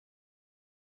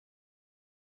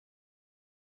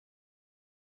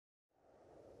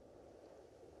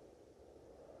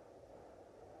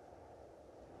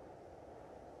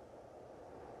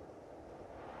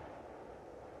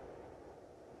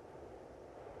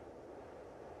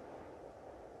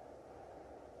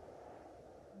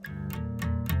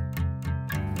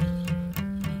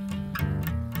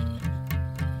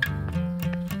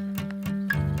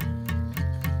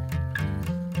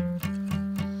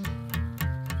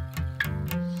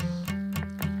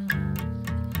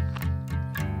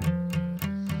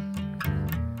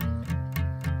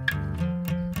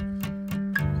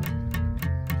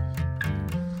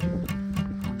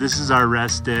This is our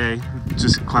rest day.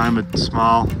 Just climb a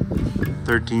small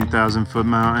 13,000 foot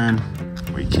mountain.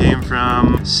 We came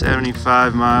from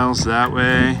 75 miles that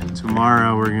way.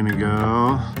 Tomorrow we're gonna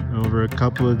go over a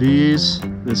couple of these.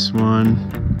 This one,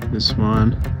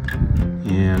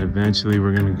 and eventually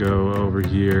we're gonna go over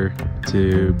here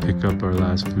to pick up our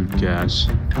last food cache.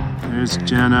 There's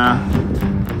Jenna.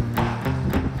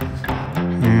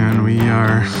 And we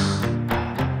are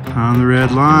on the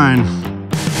red line.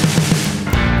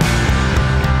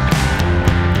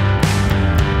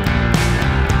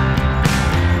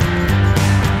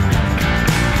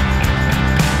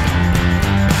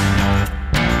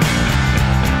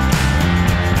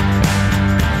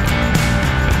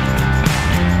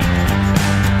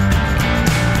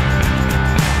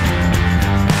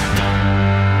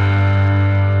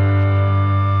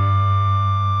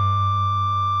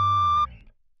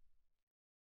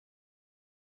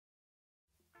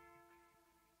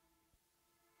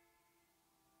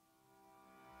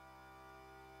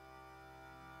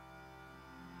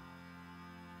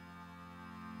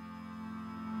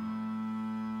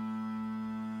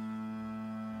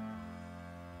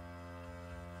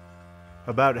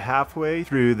 About halfway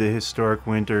through the historic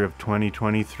winter of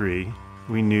 2023,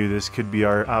 we knew this could be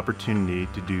our opportunity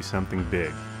to do something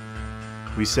big.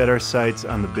 We set our sights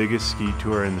on the biggest ski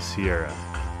tour in the Sierra,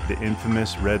 the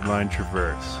infamous Redline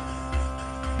Traverse.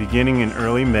 Beginning in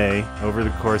early May, over the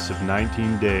course of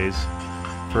 19 days,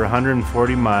 for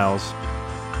 140 miles,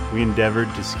 we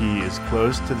endeavored to ski as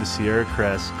close to the Sierra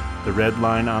crest, the red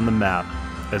line on the map,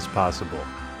 as possible.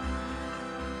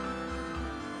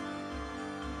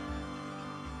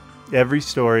 Every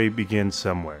story begins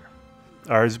somewhere.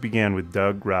 Ours began with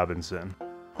Doug Robinson.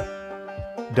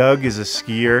 Doug is a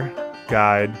skier,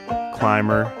 guide,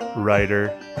 climber,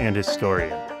 writer, and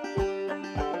historian.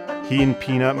 He and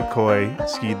Peanut McCoy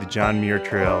skied the John Muir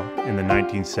Trail in the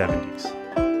 1970s.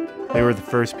 They were the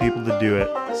first people to do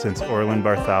it since Orland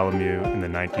Bartholomew in the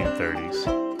 1930s.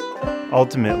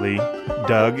 Ultimately,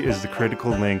 Doug is the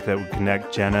critical link that would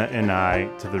connect Jenna and I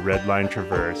to the Redline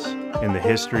Traverse in the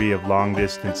history of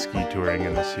long-distance ski touring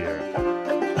in the Sierra.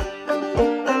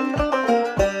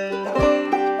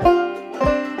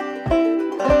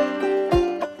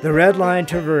 The Redline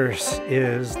Traverse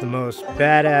is the most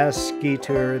badass ski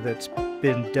tour that's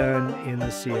been done in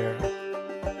the Sierra.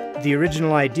 The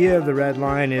original idea of the Red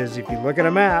Line is, if you look at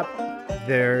a map,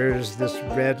 there's this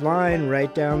red line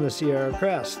right down the Sierra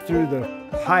crest through the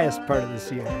highest part of the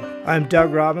Sierra. I'm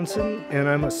Doug Robinson, and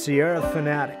I'm a Sierra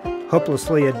fanatic,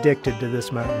 hopelessly addicted to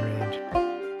this mountain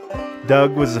range.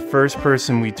 Doug was the first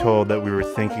person we told that we were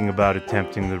thinking about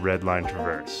attempting the Redline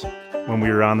Traverse. When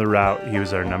we were on the route, he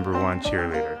was our #1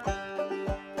 cheerleader.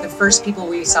 The first people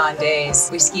we saw in days,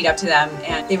 we skied up to them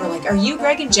and they were like, "Are you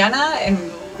Greg and Jenna?" And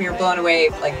we were blown away,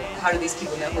 like, how do these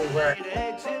people know who we were?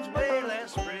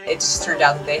 It just turned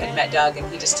out that they had met Doug and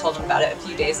he just told them about it a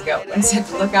few days ago and said,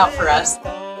 "Look out for us."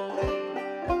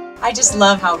 I just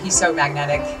love how he's so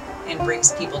magnetic and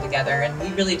brings people together, and we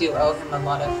really do owe him a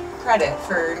lot of credit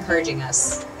for encouraging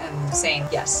us and saying,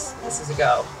 "Yes, this is a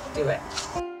go, do it."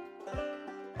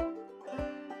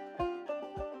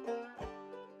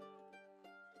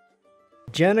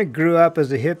 Jenna grew up as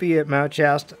a hippie at Mount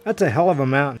Shasta. That's a hell of a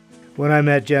mountain. When I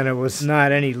met Jenna, it was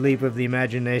not any leap of the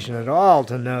imagination at all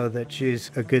to know that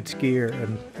she's a good skier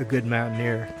and a good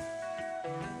mountaineer.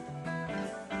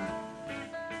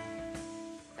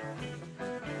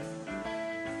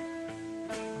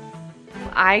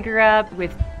 I grew up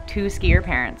with 2 skier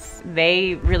parents.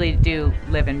 They really do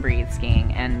live and breathe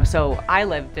skiing, and so I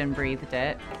lived and breathed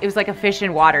it. It was like a fish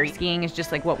in water. Skiing is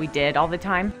just like what we did all the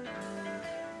time.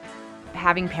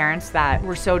 Having parents that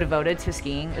were so devoted to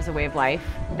skiing as a way of life,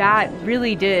 that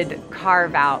really did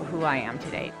carve out who I am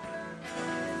today.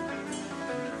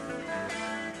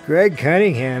 Greg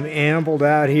Cunningham ambled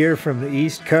out here from the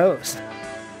East Coast.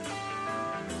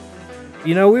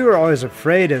 You know, we were always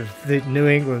afraid of the New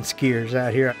England skiers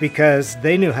out here because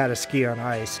they knew how to ski on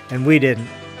ice, and we didn't.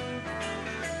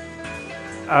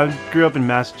 I grew up in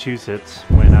Massachusetts.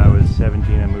 When I was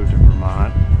 17, I moved to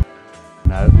Vermont.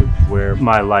 That was where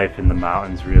my life in the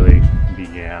mountains really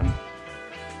began.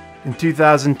 In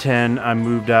 2010, I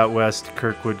moved out west to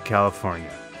Kirkwood,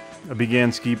 California. I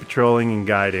began ski patrolling and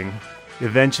guiding.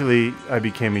 Eventually, I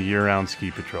became a year-round ski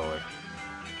patroller.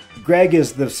 Greg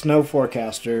is the snow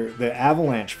forecaster, the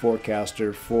avalanche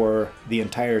forecaster for the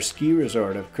entire ski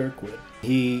resort of Kirkwood.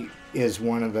 He is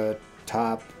one of the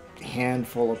top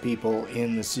handful of people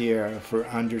in the Sierra for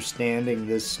understanding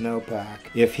this snowpack.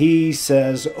 If he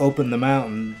says open the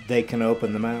mountain, they can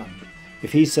open the mountain.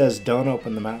 If he says don't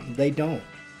open the mountain, they don't.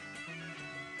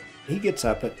 He gets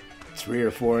up at 3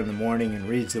 or 4 in the morning and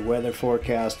reads the weather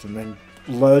forecast and then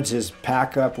loads his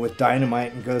pack up with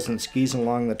dynamite and goes and skis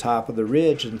along the top of the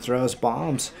ridge and throws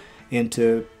bombs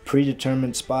into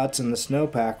predetermined spots in the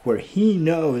snowpack where he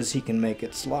knows he can make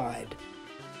it slide.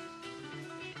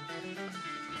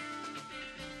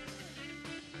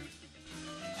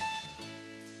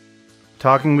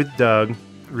 Talking with Doug,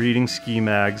 reading ski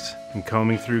mags, and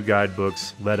combing through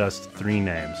guidebooks led us to 3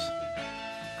 names: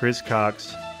 Chris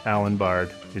Cox, Allan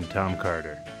Bard, and Tom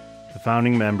Carter, the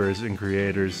founding members and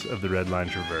creators of the Redline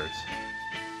Traverse.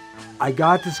 I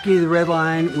got to ski the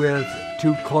Redline with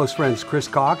 2 close friends, Chris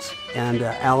Cox and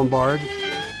Allan Bard.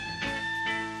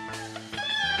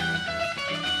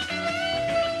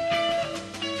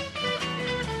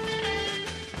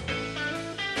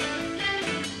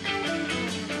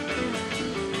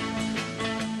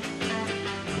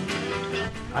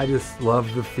 I just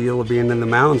loved the feel of being in the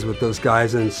mountains with those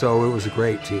guys, and so it was a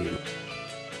great team.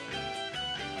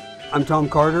 I'm Tom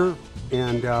Carter,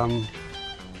 and the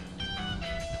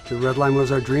Redline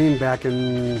was our dream back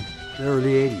in the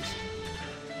early 80s.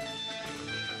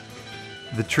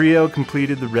 The trio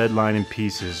completed the Redline in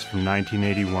pieces from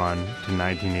 1981 to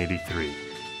 1983.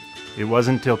 It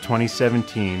wasn't until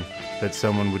 2017 that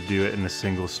someone would do it in a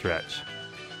single stretch.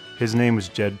 His name was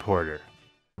Jed Porter.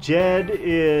 Jed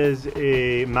is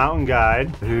a mountain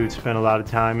guide who spent a lot of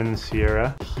time in the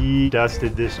Sierra. He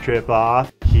dusted this trip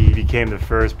off. He became the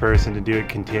first person to do it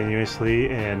continuously,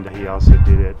 and he also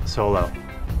did it solo.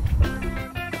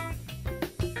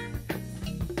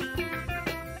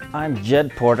 I'm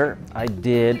Jed Porter. I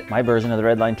did my version of the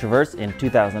Redline Traverse in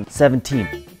 2017.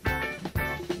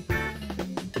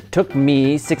 It took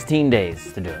me 16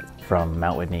 days to do it, from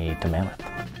Mount Whitney to Mammoth.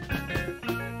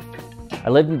 I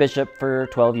lived in Bishop for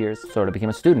 12 years, sort of became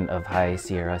a student of High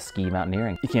Sierra ski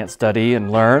mountaineering. You can't study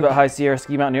and learn about High Sierra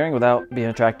ski mountaineering without being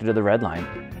attracted to the Redline.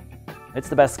 It's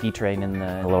the best ski terrain in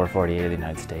the lower 48 of the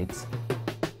United States.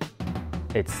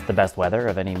 It's the best weather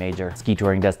of any major ski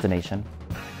touring destination.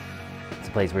 It's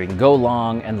a place where you can go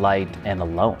long and light and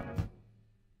alone.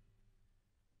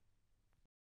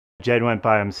 Jed went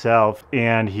by himself,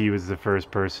 and he was the first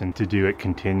person to do it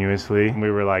continuously. We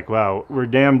were like, wow, we're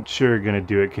damn sure gonna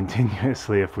do it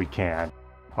continuously if we can.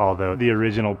 Although the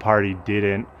original party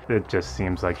didn't, it just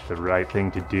seems like the right thing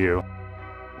to do.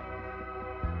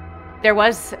 There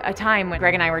was a time when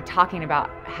Greg and I were talking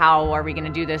about how are we gonna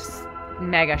do this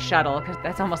mega shuttle, because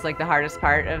that's almost like the hardest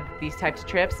part of these types of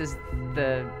trips is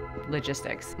the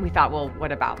logistics. We thought, well,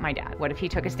 what about my dad? What if he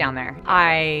took us down there?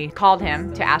 I called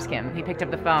him to ask him. He picked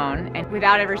up the phone, and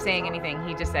without ever saying anything,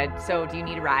 he just said, so do you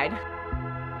need a ride?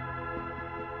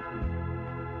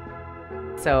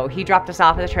 So he dropped us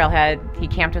off at the trailhead. He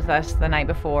camped with us the night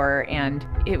before, and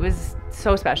it was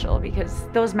so special because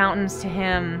those mountains to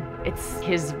him, it's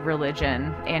his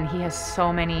religion, and he has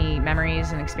so many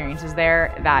memories and experiences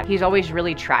there that he's always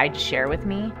really tried to share with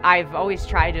me. I've always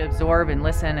tried to absorb and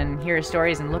listen and hear his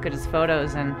stories and look at his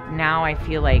photos, and now I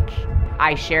feel like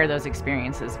I share those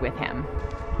experiences with him.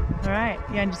 All right,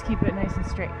 yeah, and just keep it nice and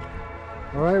straight.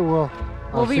 All right, well,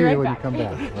 I'll see you when you come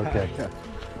back. Okay.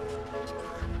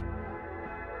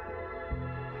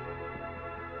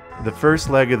 The first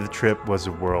leg of the trip was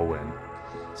a whirlwind.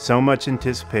 So much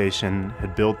anticipation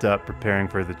had built up preparing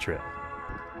for the trip.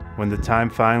 When the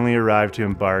time finally arrived to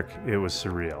embark, it was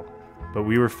surreal. But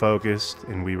we were focused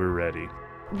and we were ready.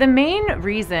 The main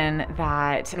reason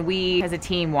that we as a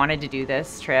team wanted to do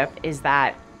this trip is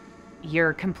that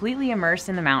you're completely immersed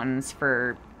in the mountains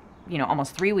for,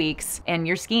 almost 3 weeks, and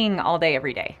you're skiing all day,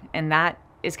 every day. And that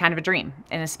is kind of a dream.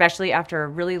 And especially after a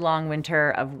really long winter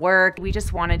of work, we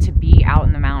just wanted to be out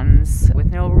in the mountains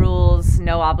with no rules,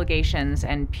 no obligations,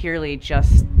 and purely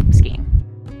just skiing.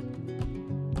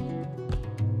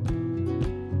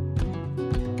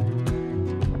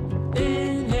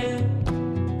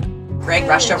 Greg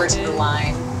rushed over to the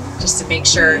line just to make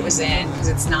sure it was in, because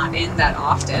it's not in that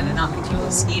often and not many people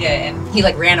skied it. And he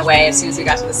ran away as soon as we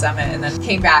got to the summit, and then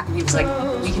came back and he was like,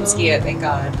 we can ski it, thank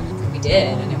God. And we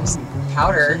did, and it was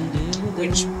powder,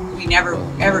 which we never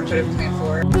ever could have planned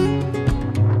for.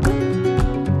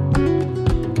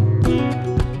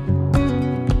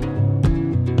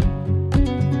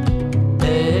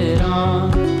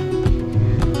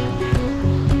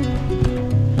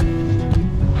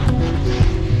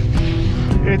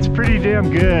 It's pretty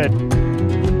damn good.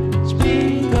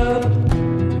 Speak up,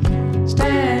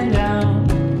 stand down,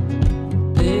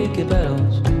 pick your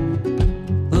battles.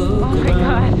 Oh my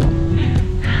God.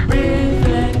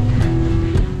 Reflect,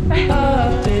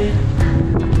 update,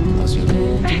 lost your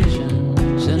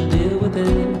intentions and deal with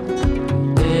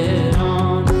it. Head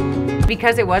on.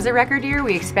 Because it was a record year,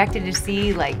 we expected to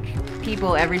see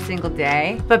people every single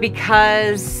day. But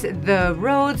because the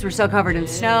roads were so covered in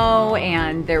snow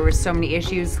and there was so many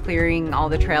issues clearing all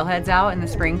the trailheads out in the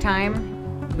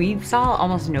springtime, we saw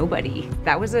almost nobody.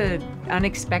 That was an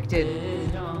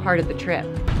unexpected part of the trip.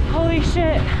 Holy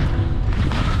shit.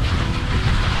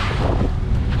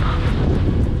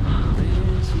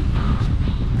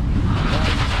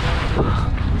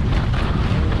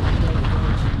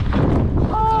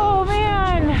 Oh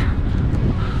man.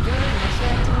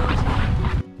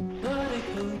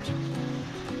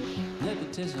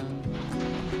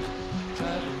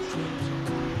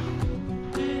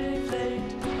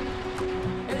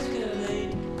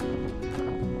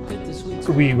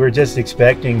 We were just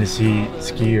expecting to see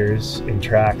skiers in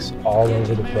tracks all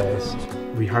over the place.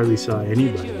 We hardly saw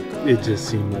anybody. It just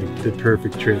seemed like the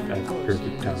perfect trip at the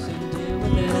perfect time.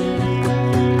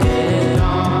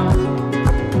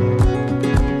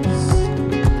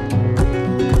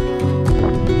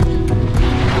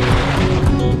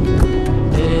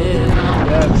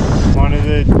 That's one of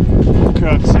the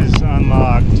cruxes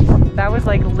unlocked. That was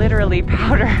like literally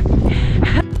powder.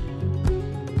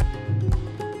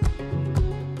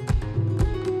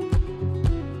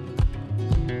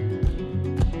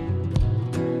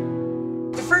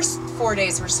 The first 4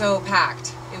 days were so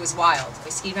packed. It was wild.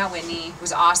 We skied Mount Whitney. It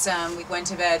was awesome. We went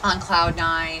to bed on cloud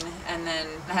 9, and then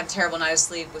I had a terrible night of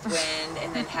sleep with wind,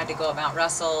 and then had to go up Mount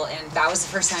Russell. And that was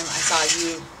the first time I saw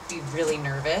you be really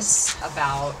nervous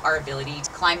about our ability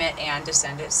to climb it and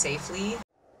descend it safely.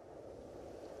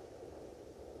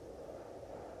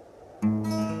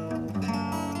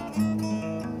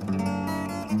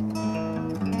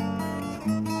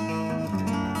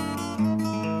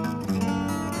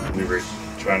 We were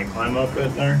trying to climb up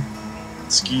it in our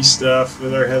ski stuff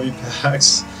with our heavy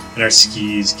packs, and our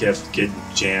skis kept getting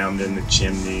jammed in the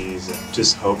chimneys, and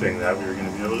just hoping that we were going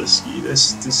to be able to ski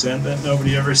this descent that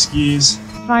nobody ever skis.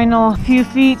 Final few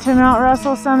feet to Mount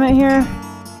Russell summit here.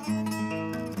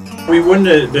 We wouldn't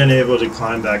have been able to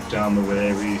climb back down the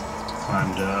way we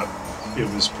climbed up. It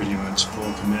was pretty much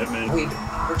full commitment. We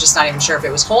were just not even sure if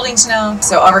it was holding snow,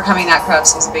 so overcoming that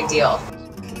crux was a big deal.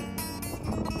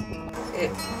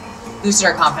 It boosted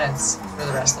our confidence for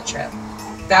the rest of the trip.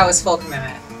 That was full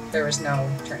commitment. There was no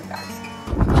turning back.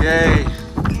 Okay,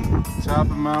 top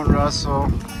of Mount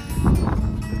Russell.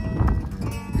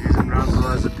 Using Russell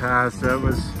as a pass, that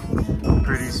was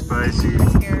pretty spicy.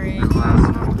 The last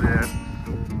little bit.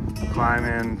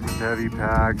 Climbing with heavy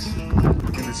packs. We're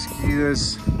gonna ski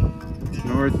this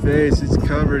north face. It's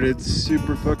covered, it's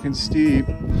super fucking steep.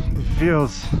 It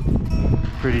feels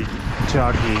pretty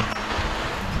chalky.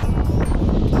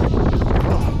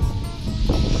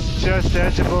 Just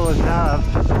edgeable enough.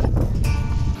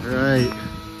 Right,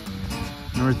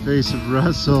 north face of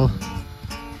Russell.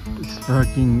 It's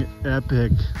fucking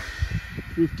epic.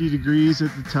 50 degrees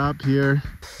at the top here.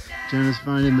 Jenna's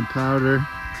finding the powder.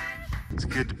 It's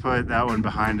good to put that one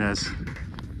behind us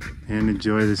and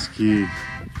enjoy the ski.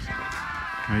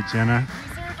 Right, Jenna?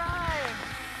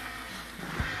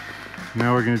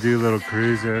 Now we're gonna do a little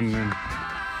cruising and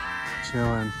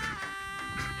chilling.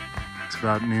 It's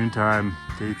about noontime,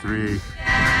 day 3.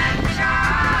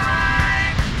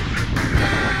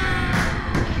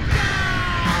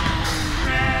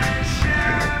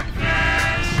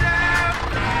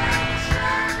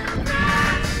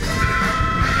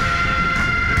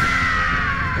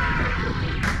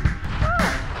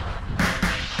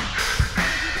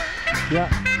 Yeah.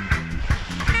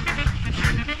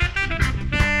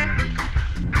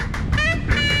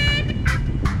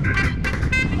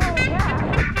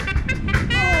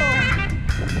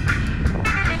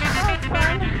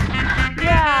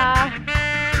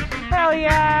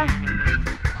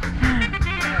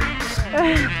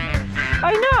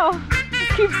 I know, it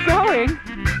keeps going.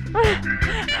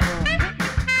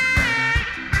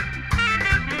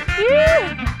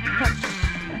 Yeah.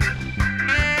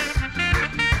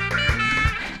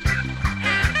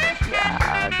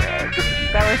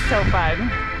 That was so fun.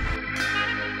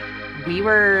 We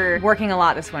were working a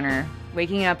lot this winter,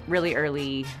 waking up really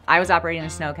early. I was operating the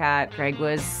snowcat, Greg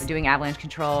was doing avalanche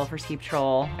control for ski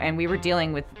patrol, and we were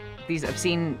dealing with these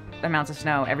obscene amounts of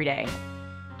snow every day.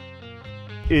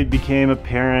 It became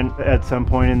apparent at some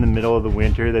point in the middle of the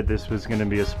winter that this was going to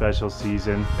be a special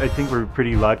season. I think we're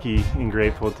pretty lucky and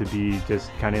grateful to be just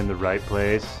kind of in the right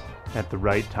place at the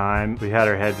right time. We had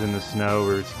our heads in the snow,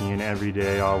 we were skiing every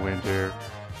day all winter.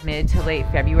 Mid to late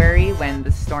February, when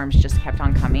the storms just kept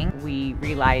on coming, we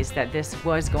realized that this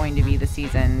was going to be the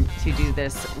season to do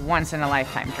this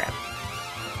once-in-a-lifetime trip.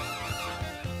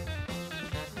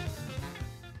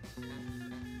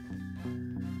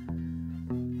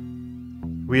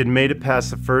 We had made it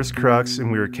past the first crux and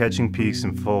we were catching peaks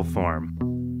in full form.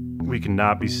 We could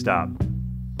not be stopped.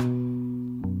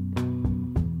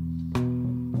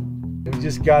 We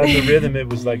just got in the rhythm. It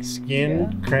was like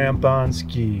skin, cramp on,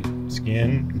 ski.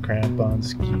 Skin, cramp on,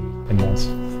 ski. And that's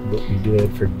what we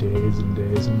did for days and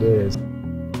days and days.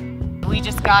 We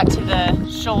just got to the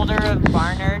shoulder of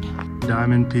Barnard.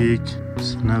 Diamond Peak,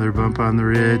 just another bump on the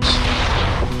ridge.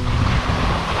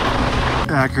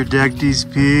 Acrodectes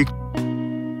Peak.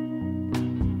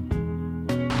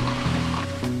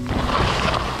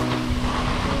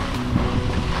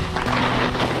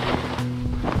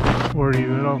 Sporty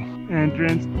little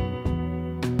entrance.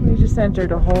 We just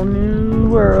entered a whole new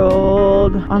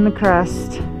world on the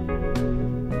crest.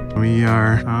 We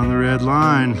are on the red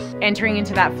line. Entering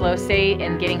into that flow state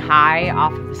and getting high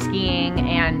off of the skiing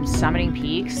and summiting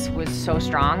peaks was so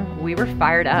strong. We were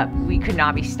fired up. We could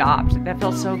not be stopped. That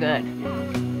felt so good.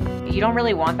 You don't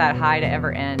really want that high to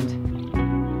ever end.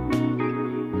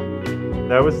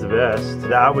 That was the best.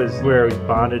 That was where we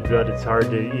bonded, but it's hard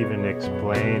to even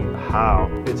explain how.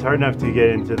 It's hard enough to get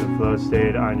into the flow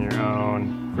state on your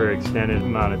own for an extended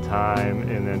amount of time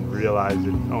and then realize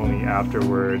it only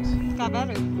afterwards. It got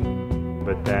better.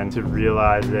 But then to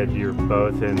realize that you're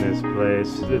both in this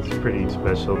place, it's pretty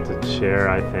special to share,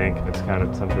 I think. It's kind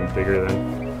of something bigger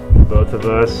than both of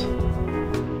us.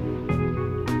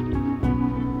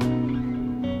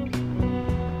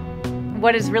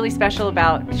 What is really special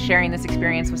about sharing this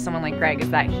experience with someone like Greg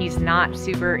is that he's not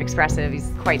super expressive.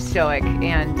 He's quite stoic,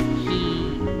 and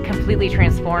he completely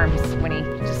transforms when he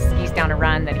just skis down a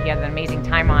run that he has an amazing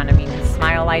time on. I mean, his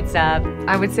smile lights up.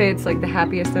 I would say it's like the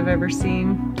happiest I've ever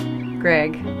seen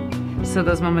Greg. So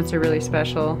those moments are really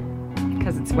special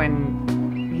because it's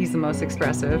when he's the most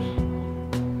expressive.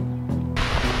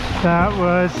 That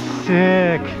was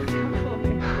sick.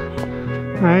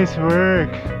 Nice work.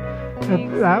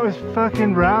 That was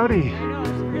fucking rowdy. I know,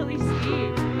 it's really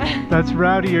steep. That's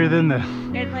rowdier than the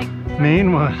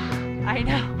main one. I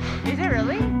know. Is it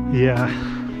really? Yeah.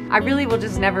 I really will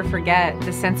just never forget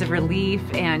the sense of relief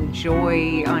and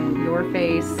joy on your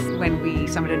face when we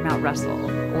summited Mount Russell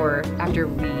or after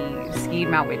we skied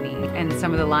Mount Whitney and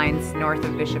some of the lines north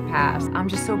of Bishop Pass. I'm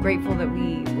just so grateful that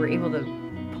we were able to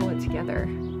pull it together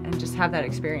and just have that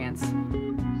experience.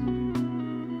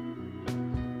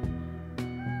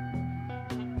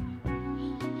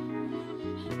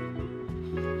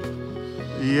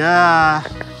 Yeah.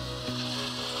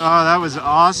 Oh, that was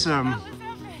awesome.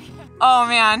 Oh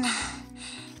man,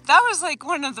 that was like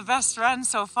one of the best runs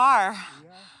so far.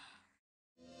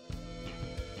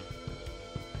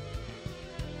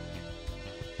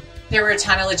 There were a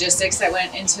ton of logistics that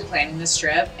went into planning this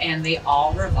trip, and they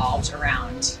all revolved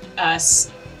around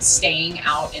us staying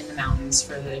out in the mountains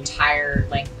for the entire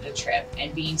length of the trip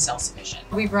and being self-sufficient.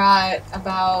 We brought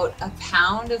about a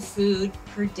pound of food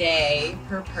per day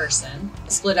per person,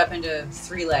 split up into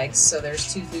 3 legs, so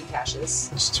there's 2 food caches.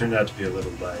 This turned out to be a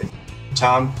little light.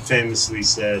 Tom famously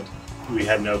said we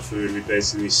had no food, we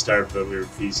basically starved, but we were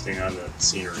feasting on the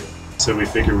scenery. So we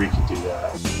figured we could do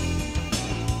that.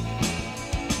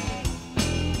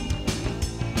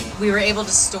 We were able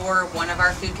to store one of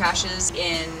our food caches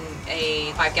in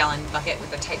a 5-gallon bucket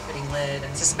with a tight-fitting lid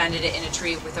and suspended it in a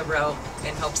tree with a rope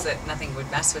in hopes that nothing would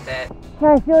mess with it.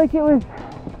 Yeah, I feel like it was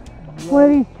one of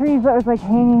these trees that was like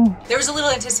hanging. There was a little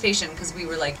anticipation because we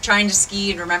were like trying to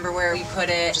ski and remember where we put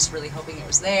it, just really hoping it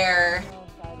was there.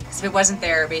 Because if it wasn't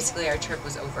there, basically our trip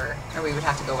was over, or we would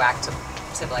have to go back to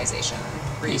civilization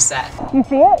and reset. You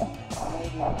see it?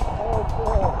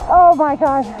 Oh my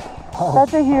God,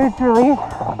 that's a huge relief.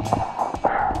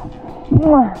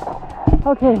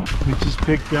 Okay. We just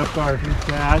picked up our food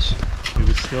cache. It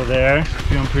was still there.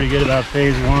 Feeling pretty good about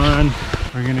phase 1.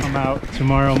 We're gonna come out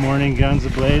tomorrow morning, guns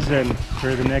a-blazing,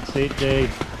 for the next 8-day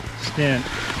stint.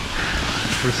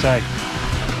 We're psyched.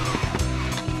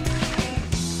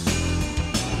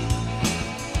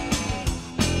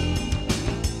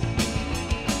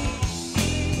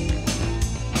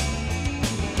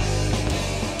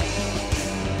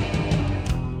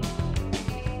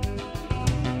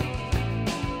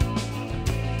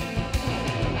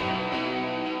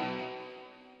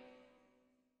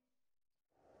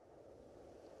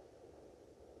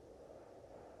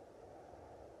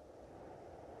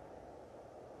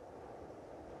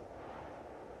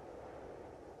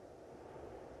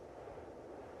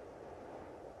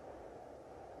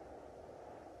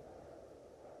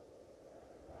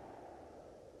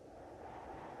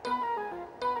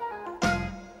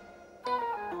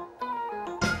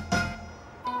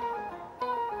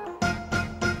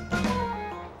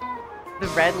 The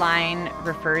red line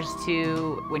refers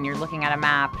to when you're looking at a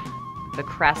map The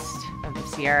crest of the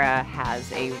Sierra has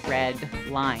a red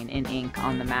line in ink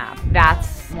on the map.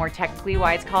 That's more technically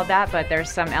why it's called that, but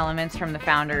there's some elements from the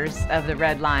founders of the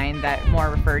red line that more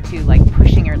refer to like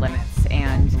pushing your limits,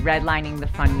 and redlining the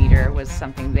fun meter was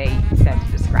something they said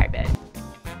to describe it.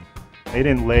 They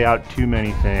didn't lay out too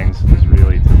many things. It was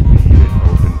really to leave it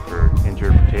open for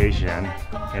interpretation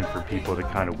and for people to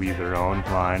kind of weave their own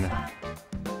line.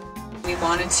 We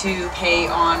wanted to pay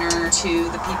honor to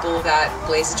the people that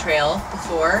blazed the trail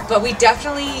before, but we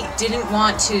definitely didn't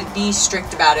want to be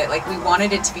strict about it. Like, we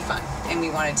wanted it to be fun, and we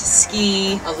wanted to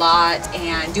ski a lot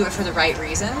and do it for the right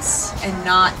reasons, and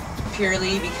not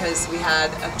purely because we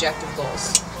had objective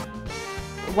goals.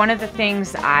 One of the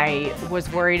things I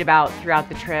was worried about throughout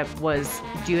the trip was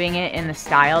doing it in the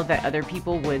style that other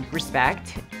people would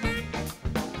respect.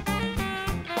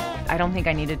 I don't think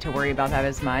I needed to worry about that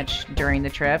as much during the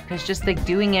trip, because just like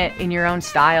doing it in your own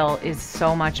style is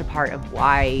so much a part of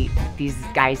why these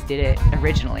guys did it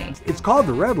originally. It's called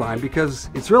the Red Line because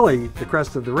it's really the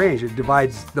crest of the range. It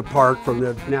divides the park from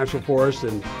the national forest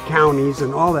and counties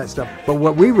and all that stuff. But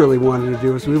what we really wanted to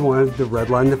do is we wanted to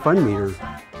redline the fun meter.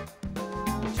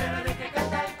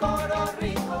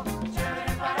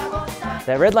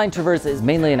 That Redline Traverse is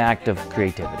mainly an act of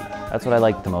creativity. That's what I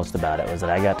liked the most about it, was that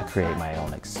I got to create my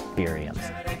own experience.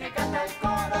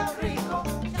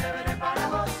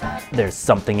 There's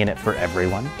something in it for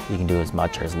everyone. You can do as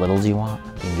much or as little as you want.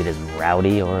 You can get as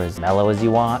rowdy or as mellow as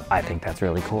you want. I think that's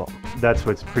really cool. That's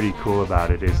what's pretty cool about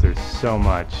it, is there's so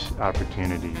much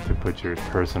opportunity to put your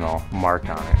personal mark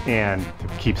on it and to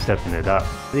keep stepping it up.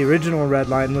 The original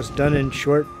Redline was done in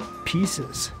short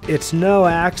pieces. It's no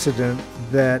accident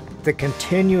that the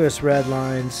continuous red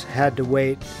lines had to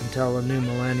wait until the new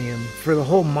millennium for the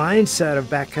whole mindset of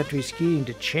backcountry skiing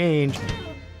to change.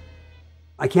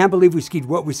 I can't believe we skied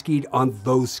what we skied on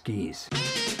those skis.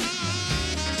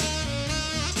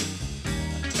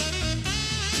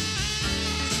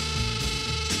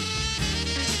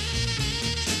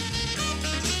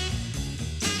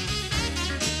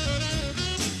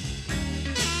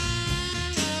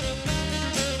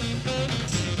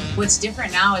 What's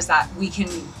different now is that we can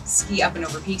ski up and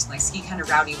over peaks and like ski kind of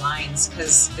rowdy lines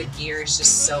because the gear is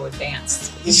just so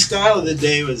advanced. The style of the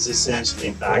day was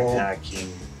essentially backpacking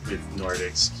with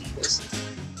Nordic skis.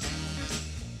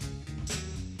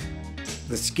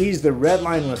 The skis the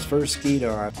Redline was first skied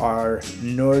on are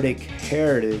Nordic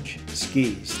heritage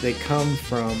skis. They come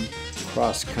from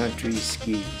cross-country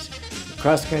skis. The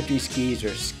cross-country skis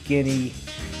are skinny,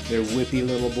 they're whippy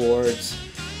little boards,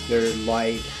 they're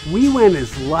light. We went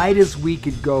as light as we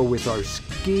could go with our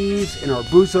skis and our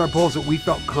boots and our poles that we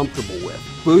felt comfortable with.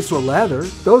 Boots were leather,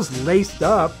 those laced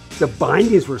up. The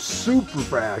bindings were super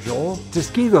fragile. To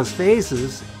ski those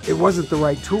faces, it wasn't the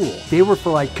right tool. They were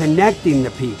for like connecting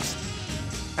the peaks.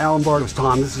 Allan goes,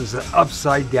 Tom, this is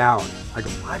upside down. I go,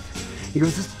 what? He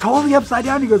goes, it's totally upside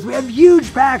down. He goes, we have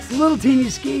huge packs, little teeny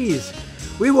skis.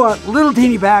 We want little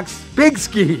teeny packs, big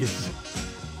skis.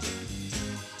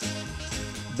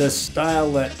 The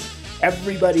style that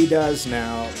everybody does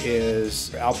now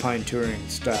is alpine touring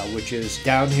style, which is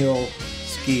downhill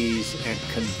skis and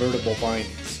convertible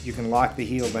bindings. You can lock the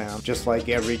heel down just like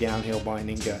every downhill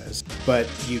binding does, but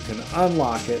you can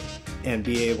unlock it and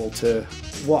be able to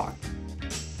walk.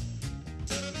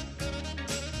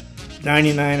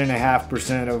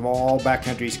 99.5% of all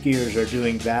backcountry skiers are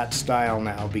doing that style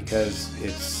now because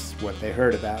it's what they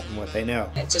heard about and what they know.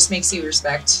 It just makes you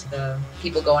respect the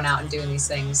people going out and doing these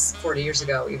things 40 years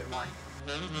ago even more.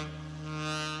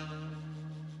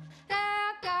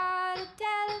 I got a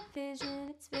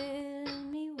television, it's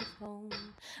filling me with home.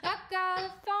 I got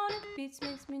a phone, it beeps,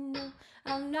 makes me know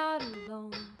I'm not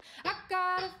alone. I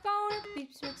got a phone, it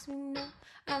beeps, makes me know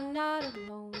I'm not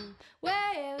alone.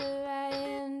 Wherever I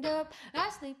end up, I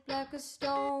sleep like a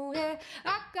stone. Yeah,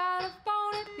 I got a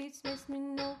phone, it beeps, makes me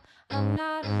know I'm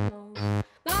not alone.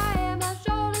 My head, my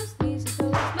shoulders, knees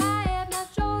and toes. My head, my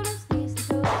shoulders, knees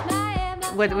and toes. My head,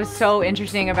 my What was so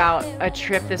interesting about a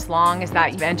trip this long is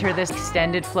that you enter this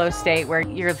extended flow state where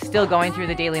you're still going through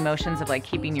the daily motions of like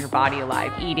keeping your body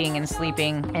alive, eating and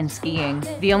sleeping and skiing.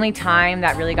 The only time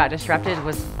that really got disrupted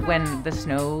was when the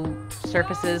snow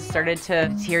surfaces started to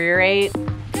deteriorate.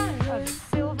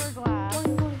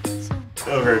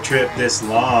 Over a trip this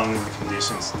long, the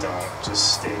conditions don't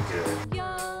just stay good.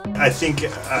 I think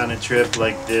on a trip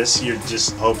like this, you're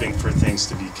just hoping for things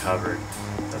to be covered.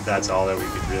 That's all that we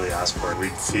could really ask for. We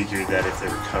figured that if they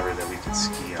were covered, that we could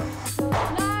ski them.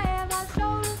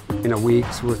 In a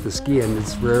week's worth of skiing,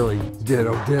 it's rarely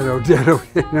ditto, ditto, ditto,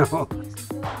 you know.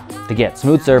 To get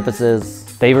smooth surfaces,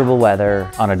 favorable weather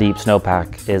on a deep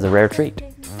snowpack is a rare treat.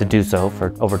 To do so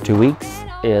for over 2 weeks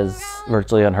is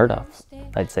virtually unheard of.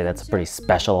 I'd say that's a pretty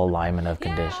special alignment of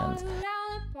conditions.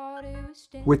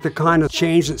 With the kind of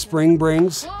change that spring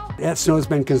brings, that snow's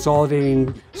been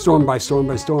consolidating storm by storm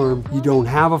by storm. You don't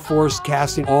have a force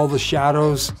casting all the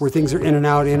shadows where things are in and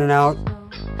out, in and out.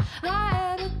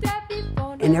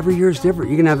 And every year is different.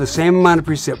 You can have the same amount of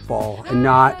precip fall and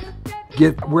not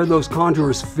get where those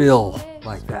contours fill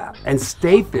like that and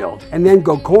stay filled, and then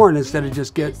go corn instead of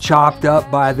just get chopped up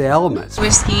by the elements.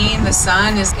 With skiing, the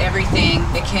sun is everything.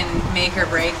 It can make or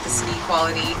break the ski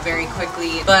quality very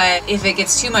quickly, but if it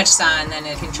gets too much sun, then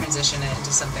it can transition it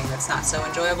into something that's not so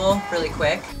enjoyable really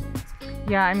quick.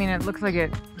 Yeah, I mean, it looks like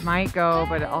it might go,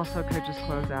 but it also could just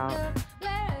close out.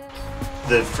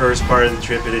 The first part of the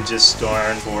trip, it had just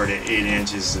stormed 4 to 8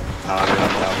 inches of powder on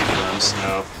top of firm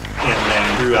snow. And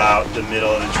then throughout the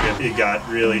middle of the trip, it got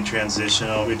really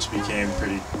transitional, which became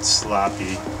pretty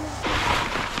sloppy.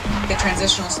 The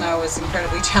transitional snow was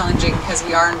incredibly challenging because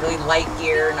we are in really light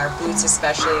gear, and our boots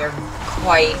especially are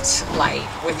quite light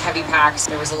with heavy packs.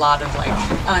 There was a lot of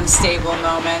unstable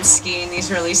moments skiing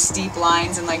these really steep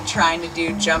lines and trying to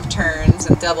do jump turns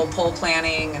and double pole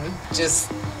planning and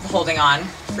just holding on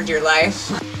for dear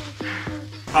life.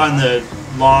 On the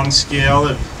long scale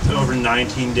of over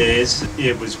 19 days,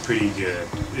 it was pretty good.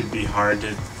 It'd be hard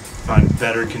to find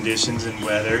better conditions and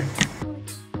weather.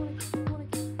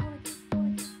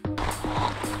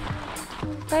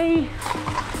 Bye.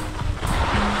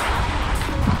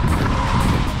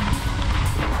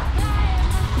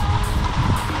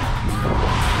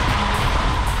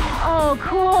 Oh,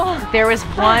 cool. There was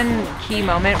one key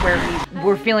moment where we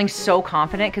were feeling so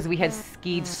confident because we had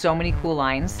skied so many cool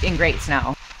lines in great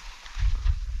snow.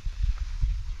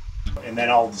 And then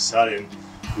all of a sudden,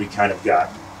 we kind of got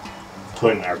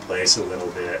put in our place a little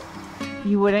bit.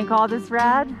 You wouldn't call this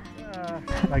rad?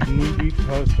 Like knee-deep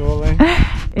post-rolling.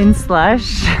 In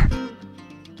slush.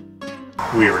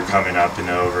 We were coming up and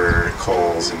over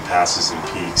cols and passes and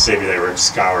peaks. Maybe they were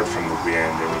scoured from the wind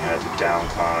and we had to down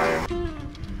climb.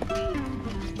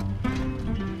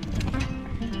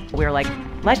 We were like,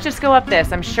 let's just go up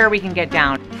this. I'm sure we can get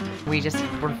down. We just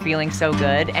were feeling so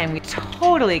good and we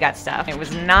totally got stuff. It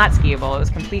was not skiable, it was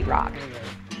complete rock.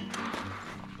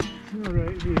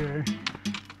 Right here.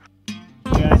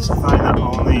 You guys find the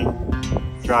only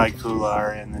dry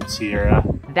couloir in the Sierra.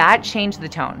 That changed the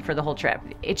tone for the whole trip.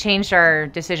 It changed our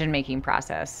decision-making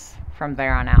process from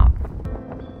there on out.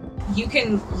 You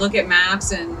can look at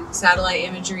maps and satellite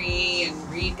imagery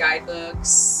and read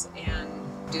guidebooks and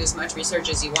do as much research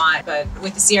as you want, but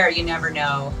with the Sierra, you never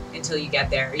know until you get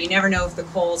there. You never know if the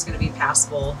col is going to be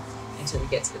passable until you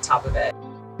get to the top of it.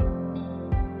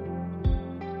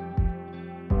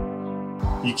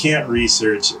 You can't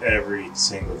research every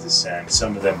single descent.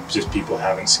 Some of them just people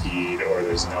haven't skied or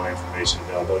there's no information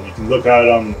available. And you can look at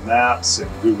it on the maps and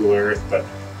Google Earth, but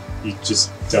you just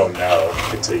don't know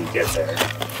until you get there.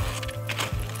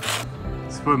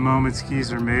 That's what moment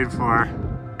skis are made for.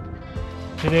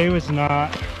 Today was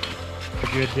not a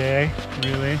good day,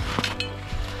 really.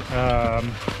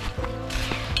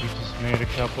 We just made a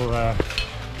couple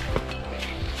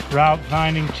route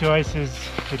finding choices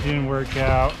that didn't work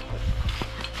out,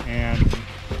 and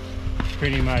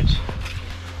pretty much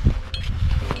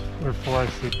we're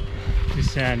forced to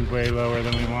descend way lower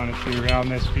than we wanted to around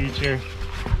this feature.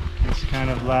 This kind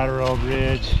of lateral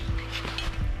ridge.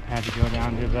 Had to go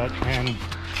down to about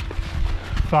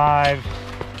 10.5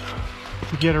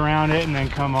 to get around it and then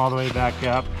come all the way back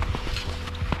up.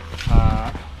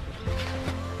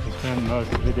 We spent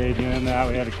most of the day doing that.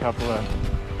 We had a couple of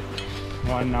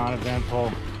one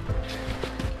non-eventful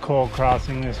col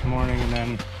crossing this morning and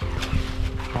then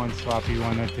one sloppy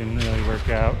one that didn't really work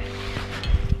out.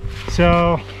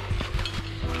 So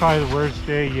probably the worst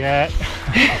day yet.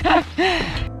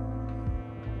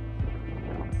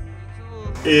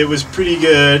 It was pretty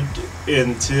good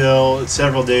until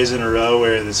several days in a row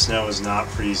where the snow was not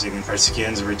freezing and our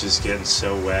skins were just getting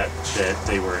so wet that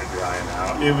they weren't drying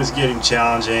out. It was getting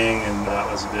challenging and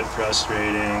that was a bit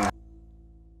frustrating.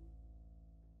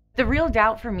 The real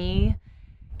doubt for me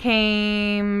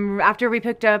came after we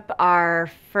picked up our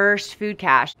first food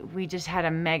cache. We just had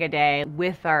a mega day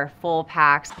with our full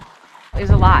packs. It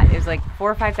was a lot. It was like 4,000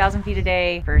 or 5,000 feet a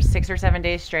day for 6 or 7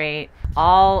 days straight,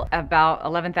 all about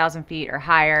 11,000 feet or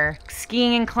higher.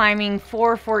 Skiing and climbing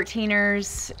 4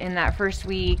 14ers in that first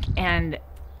week, and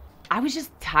I was just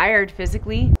tired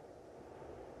physically.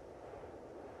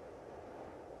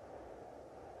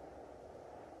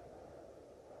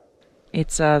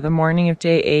 It's the morning of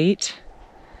day 8.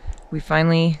 We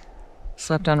finally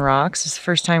slept on rocks. It's the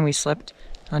first time we slept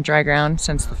on dry ground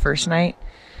since the first night.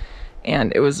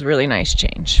 And it was a really nice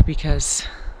change because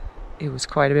it was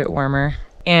quite a bit warmer,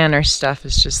 and our stuff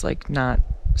is just like not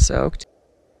soaked.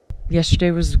 Yesterday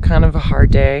was kind of a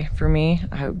hard day for me.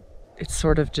 It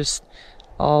sort of just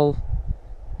all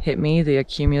hit me, the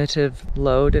accumulative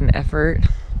load and effort,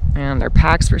 and our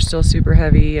packs were still super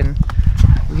heavy, and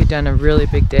we had done a really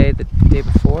big day the day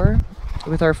before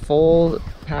with our full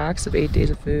packs of 8 days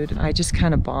of food. I just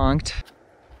kind of bonked.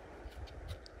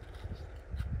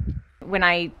 When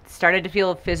I started to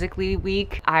feel physically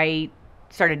weak, I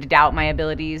started to doubt my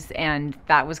abilities, and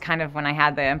that was kind of when I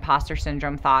had the imposter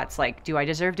syndrome thoughts, like, do I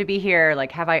deserve to be here?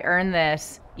 Like, have I earned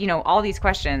this? You know, all these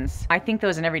questions. I think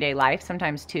those in everyday life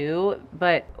sometimes too,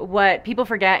 but what people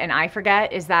forget, and I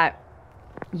forget, is that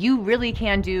you really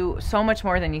can do so much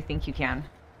more than you think you can.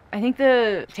 I think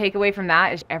the takeaway from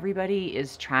that is everybody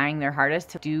is trying their hardest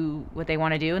to do what they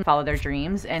want to do and follow their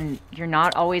dreams, and you're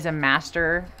not always a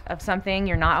master of something.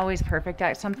 You're not always perfect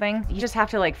at something. You just have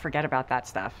to like forget about that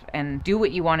stuff and do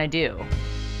what you want to do.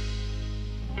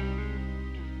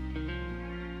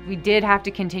 We did have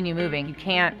to continue moving. You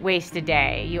can't waste a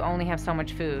day. You only have so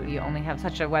much food. You only have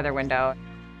such a weather window.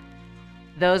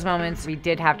 Those moments, we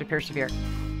did have to persevere.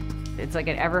 It's like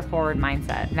an ever-forward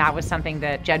mindset. And that was something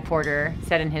that Jed Porter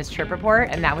said in his trip report,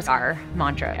 and that was our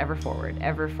mantra, ever forward,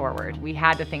 ever forward. We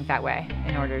had to think that way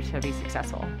in order to be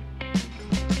successful.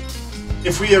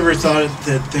 If we ever thought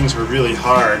that things were really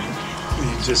hard,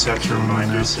 you just have to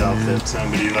remind yourself that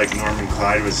somebody like Norman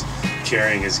Clyde was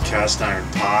carrying his cast iron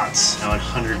pots on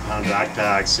 100-pound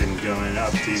backpacks and going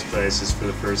up these places for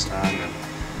the first time. And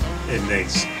it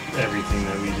makes everything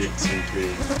that we did seem pretty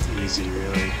easy,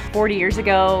 really. 40 years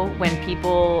ago, when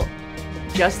people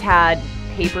just had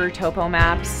paper topo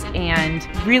maps and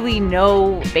really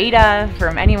no data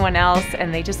from anyone else,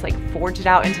 and they just like forged it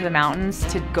out into the mountains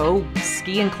to go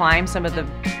ski and climb some of the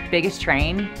biggest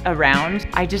terrain around.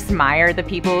 I just admire the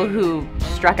people who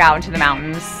struck out into the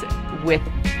mountains with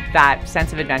that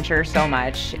sense of adventure so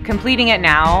much. Completing it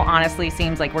now honestly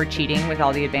seems like we're cheating with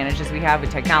all the advantages we have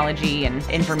with technology and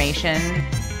information.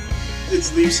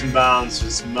 It's leaps and bounds.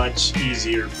 It's much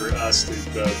easier for us to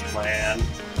both plan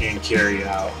and carry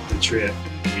out the trip.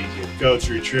 We can go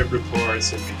through trip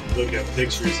reports and we can look at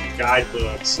pictures and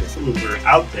guidebooks. If we're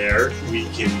out there, we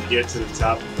can get to the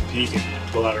top of the peak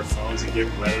and pull out our phones and get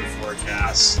weather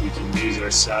forecasts. We can use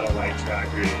our satellite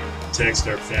tracker to text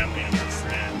our family and our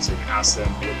friends and ask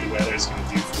them what the weather is going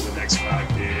to do for the next 5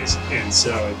 days. And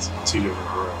so it's two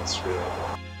different worlds, really.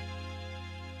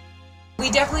 We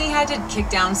definitely had to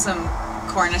kick down some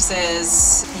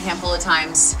cornices a handful of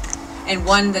times, and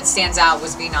one that stands out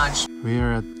was V-Notch. We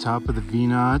are at the top of the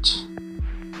V-Notch.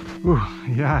 Ooh,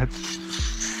 yeah, it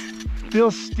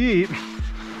feels steep.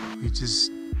 We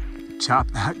just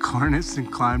chopped that cornice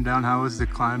and climbed down. How was the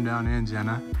climb down in,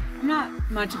 Jenna? I'm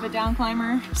not much of a down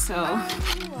climber, so.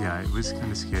 Yeah, it was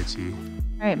kind of sketchy.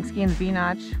 All right, I'm skiing the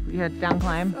V-Notch. We had down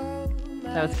climb.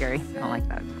 That was scary. I don't like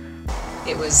that.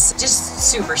 It was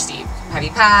just super steep. Heavy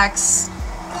packs,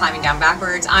 climbing down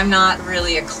backwards. I'm not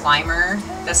really a climber.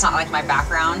 That's not like my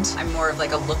background. I'm more of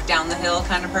like a look down the hill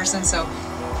kind of person. So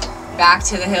back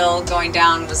to the hill, going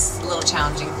down was a little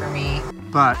challenging for me.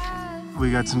 But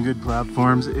we got some good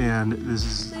platforms, and this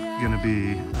is gonna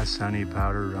be a sunny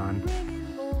powder run.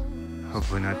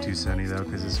 Hopefully not too sunny though,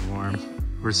 because it's warm.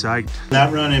 We're psyched.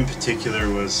 That run in particular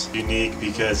was unique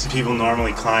because people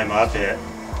normally climb up it,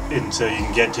 and so you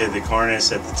can get to the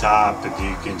cornice at the top, and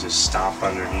you can just stop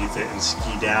underneath it and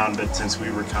ski down. But since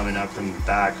we were coming up from the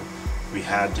back, we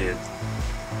had to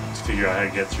figure out how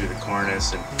to get through the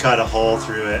cornice and cut a hole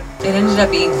through it. It ended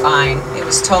up being fine. It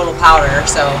was total powder,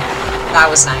 so that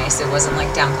was nice. It wasn't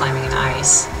like down climbing in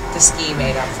ice. The ski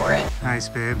made up for it. Nice,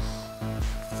 babe.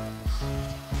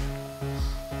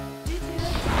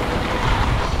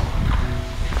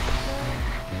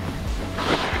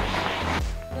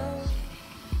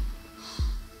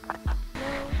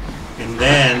 And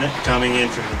then coming in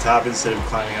from the top, instead of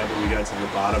climbing up, we got to the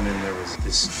bottom, and there was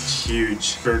this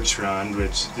huge bergschrund,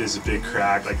 which is a big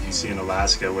crack like you see in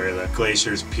Alaska where the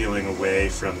glacier is peeling away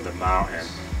from the mountain.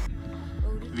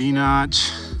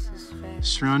 V-Notch,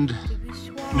 Schrund.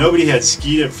 Nobody had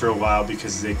skied it for a while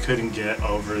because they couldn't get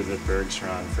over the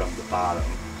bergschrund from the bottom.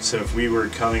 So if we were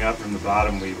coming up from the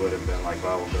bottom, we would have been like,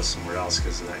 well, we'll go somewhere else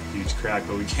because of that huge crack.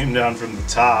 But we came down from the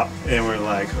top and we're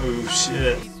like, oh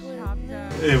shit.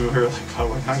 And we were like, well,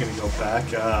 we're not going to go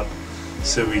back up.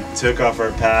 So we took off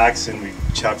our packs and we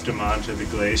chucked them onto the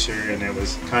glacier, and it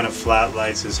was kind of flat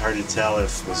lights. It's hard to tell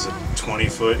if it was a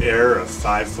 20-foot air or a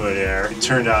 5-foot air. It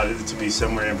turned out to be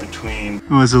somewhere in between.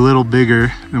 It was a little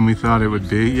bigger than we thought it would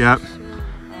be. Yep.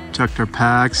 Chucked our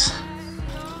packs.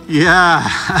 Yeah.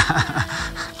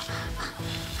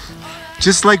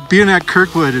 Just like being at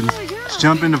Kirkwood and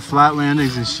jump into flat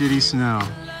landings and shitty snow.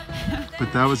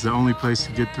 But that was the only place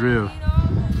to get through.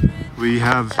 We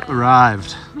have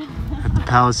arrived at the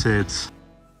Palisades.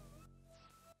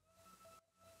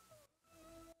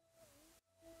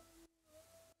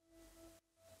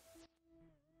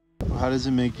 How does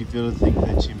it make you feel to think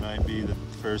that you might be the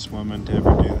first woman to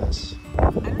ever do this?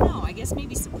 I don't know, I guess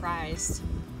maybe surprised.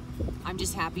 I'm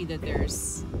just happy that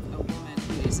there's a woman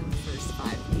who isn't the first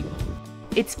 5 people.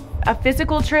 It's a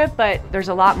physical trip, but there's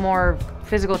a lot more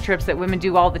physical trips that women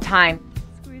do all the time.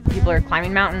 People are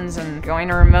climbing mountains and going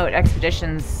to remote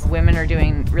expeditions. Women are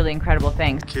doing really incredible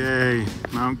things. Okay,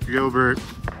 Mount Gilbert,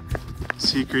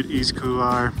 secret East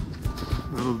Couloir,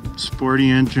 little sporty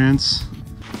entrance.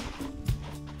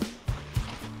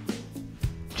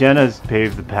 Jenna's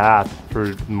paved the path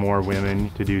for more women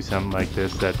to do something like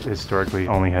this that historically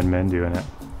only had men doing it.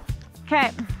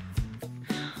 Okay.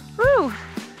 Woo!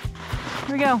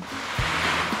 Here we go.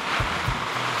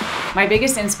 My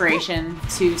biggest inspiration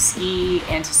to ski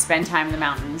and to spend time in the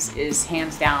mountains is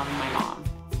hands down my mom.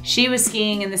 She was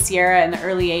skiing in the Sierra in the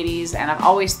early 80s, and I've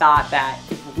always thought that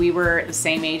if we were the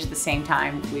same age at the same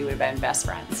time, we would have been best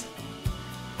friends.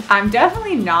 I'm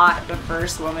definitely not the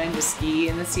first woman to ski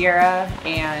in the Sierra,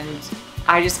 and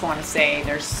I just want to say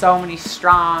there's so many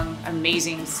strong,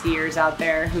 amazing skiers out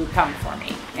there who come for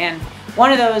me. And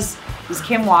one of those is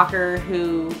Kim Walker,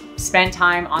 who spent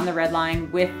time on the Redline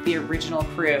with the original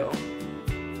crew.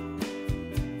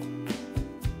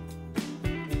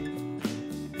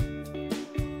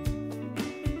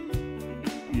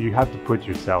 You have to put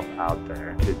yourself out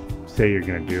there. To say you're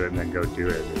going to do it and then go do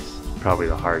it is probably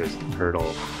the hardest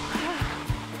hurdle.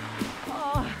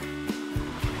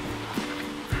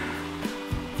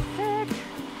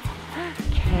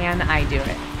 Can I do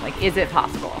it? Like, is it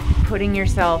possible? Putting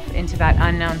yourself into that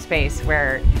unknown space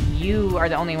where you are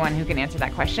the only one who can answer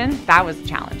that question, that was a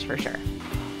challenge for sure.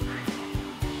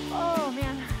 Oh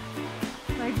man.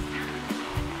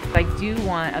 I do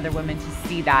want other women to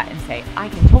see that and say, I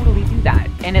can totally do that.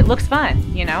 And it looks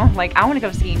fun, you know? Like, I want to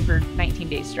go skiing for 19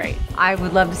 days straight. I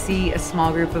would love to see a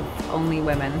small group of only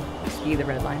women ski the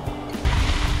Redline.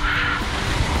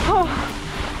 Oh.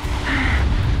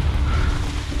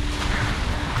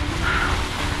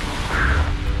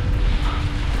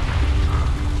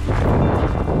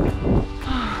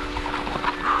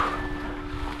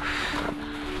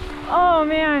 Oh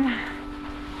man.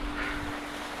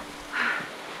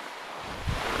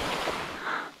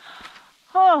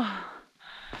 Oh.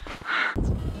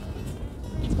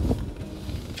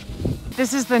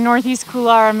 This is the Northeast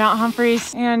Couloir of Mount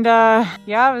Humphreys, and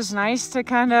yeah, it was nice to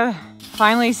kind of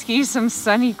finally ski some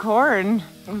sunny corn.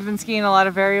 We've been skiing a lot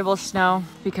of variable snow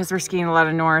because we're skiing a lot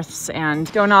of norths and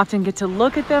don't often get to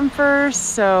look at them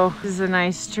first, so this is a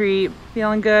nice treat.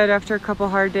 Feeling good after a couple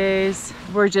hard days.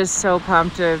 We're just so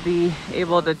pumped to be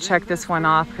able to check this one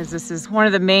off because this is one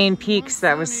of the main peaks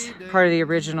that was part of the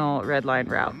original Redline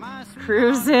route.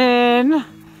 Cruising.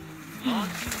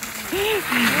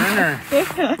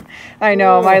 I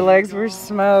know, my legs were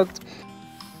smoked.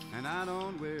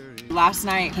 Last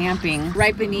night camping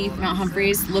right beneath Mount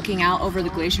Humphreys, looking out over the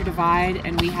Glacier Divide,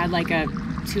 and we had like a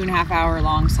 2.5 hour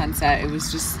long sunset. It was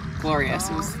just glorious.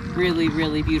 It was really,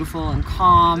 really beautiful and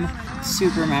calm,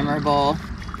 super memorable.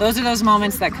 Those are those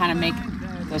moments that kind of make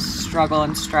the struggle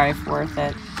and strife worth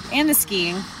it. And the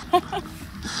skiing.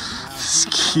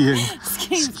 Skiing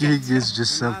is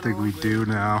just something we do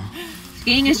now.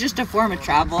 Skiing is just a form of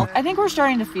travel. I think we're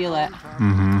starting to feel it,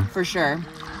 for sure.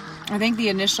 I think the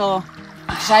initial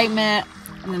excitement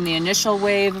and then the initial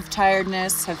wave of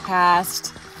tiredness have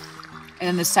passed, and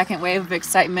then the second wave of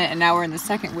excitement, and now we're in the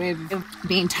second wave of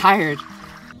being tired.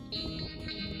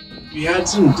 We had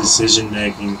some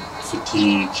decision-making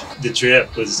fatigue. The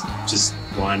trip was just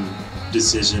one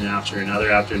decision after another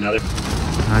after another.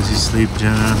 How'd you sleep,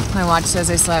 Jenna? My watch says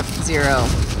I slept 0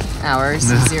 hours,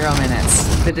 0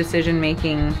 minutes. The decision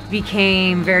making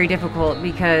became very difficult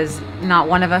because not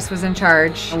one of us was in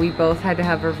charge. We both had to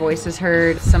have our voices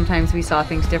heard. Sometimes we saw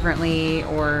things differently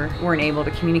or weren't able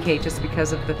to communicate just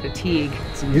because of the fatigue.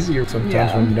 It's easier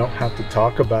sometimes when you don't have to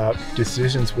talk about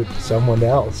decisions with someone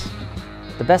else.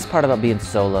 The best part about being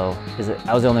solo is that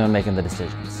I was the only one making the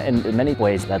decisions. And in many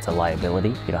ways, that's a liability.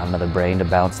 You don't have another brain to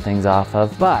bounce things off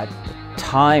of. But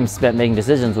time spent making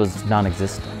decisions was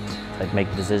non-existent. I'd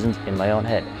make decisions in my own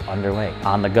head, underway,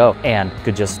 on the go, and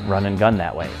could just run and gun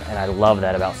that way. And I love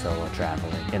that about solo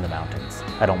traveling in the mountains.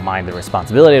 I don't mind the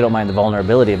responsibility, I don't mind the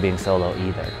vulnerability of being solo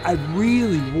either. I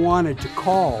really wanted to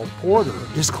call Porter,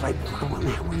 just like, what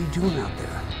are you doing out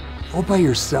there? All by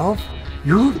yourself?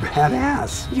 You're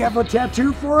badass. Did you have a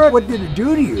tattoo for it? What did it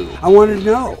do to you? I wanted to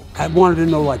know. I wanted to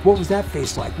know, like, what was that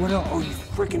face like? What? Oh, you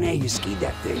freaking A, you skied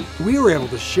that thing. We were able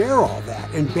to share all that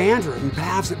and banter it and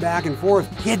pass it back and forth.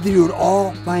 He had to do it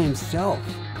all by himself.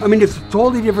 I mean, it's a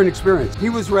totally different experience. He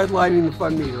was redlining the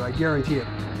fun meter, I guarantee it.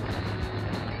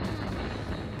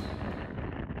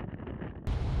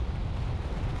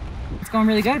 It's going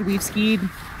really good. We've skied,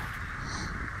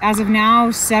 as of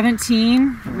now,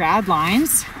 17 rad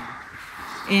lines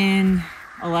in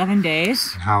 11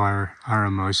 days. How are our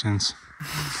emotions?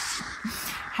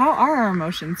 How are our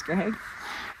emotions, Greg?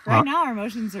 Right now, our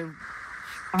emotions are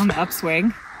on the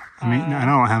upswing. I mean, I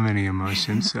don't have any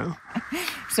emotions, so.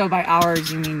 So by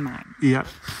ours, you mean mine? Yeah.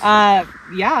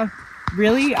 Yeah,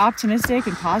 really optimistic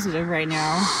and positive right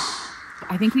now.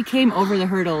 I think we came over the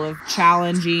hurdle of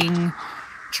challenging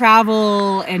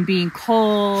travel and being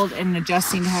cold and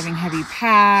adjusting to having heavy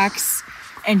packs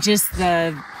and just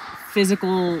the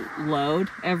physical load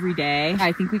every day.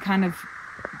 I think we kind of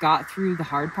got through the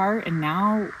hard part, and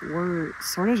now we're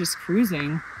sort of just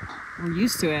cruising. We're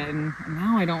used to it, and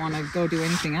now I don't want to go do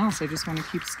anything else. I just want to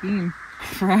keep skiing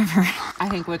forever. I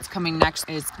think what's coming next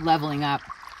is leveling up,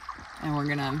 and we're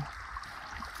gonna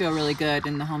feel really good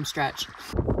in the home stretch.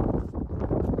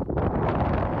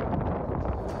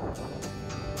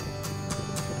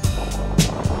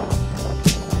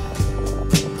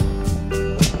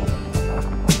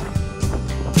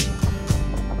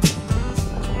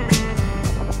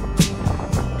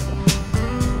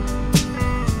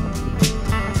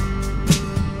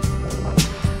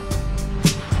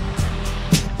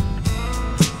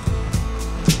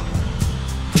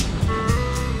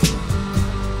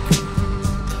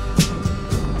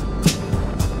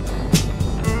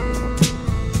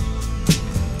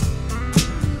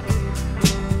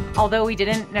 Although we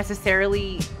didn't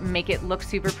necessarily make it look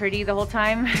super pretty the whole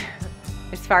time,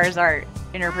 as far as our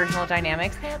interpersonal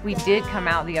dynamics, we did come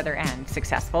out the other end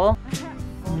successful.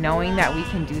 Knowing that we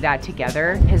can do that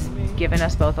together has given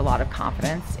us both a lot of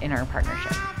confidence in our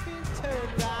partnership.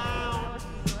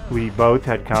 We both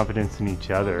had confidence in each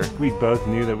other. We both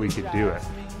knew that we could do it.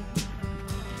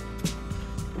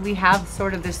 We have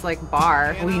sort of this like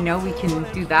bar. We know we can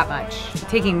do that much.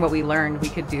 Taking what we learned, we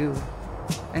could do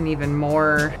an even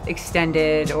more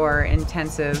extended or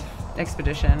intensive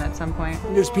expedition at some point.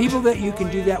 There's people that you can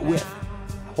do that with.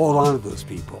 Hold on to those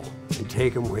people and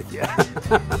take them with you.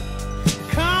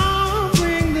 Come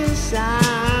bring the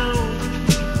sound,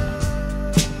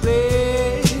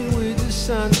 play with the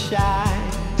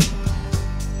sunshine.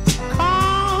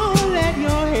 Come let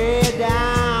your head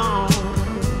down,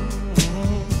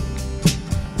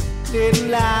 little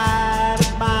light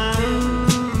of mine.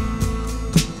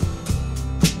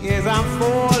 Yes, I'm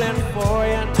falling for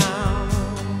you now.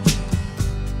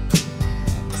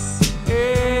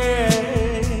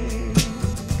 Hey,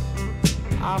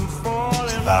 I'm falling.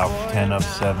 It's about 10 of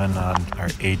 7 on our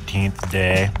 18th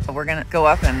day. We're gonna go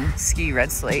up and ski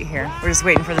Red Slate here. We're just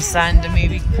waiting for the sun to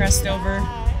maybe crest over,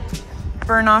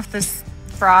 burn off this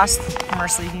frost from our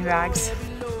sleeping bags.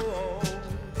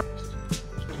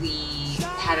 We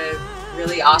had a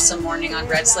really awesome morning on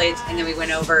Red Slate, and then we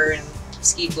went over and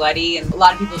skied Bloody, and a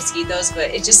lot of people have skied those, but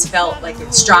it just felt like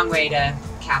a strong way to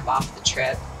cap off the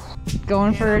trip.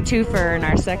 Going for a twofer in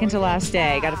our second to last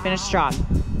day. Got to finish strong.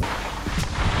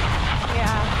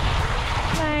 Yeah,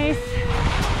 nice.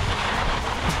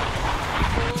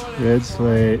 Red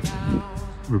Slate.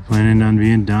 We're planning on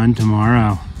being done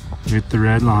tomorrow with the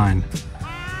red line.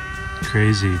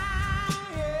 Crazy.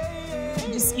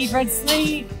 Just skied Red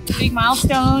Slate, big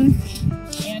milestone,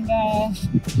 and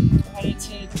headed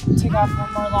to take off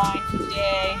one more line for the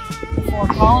day before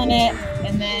calling it,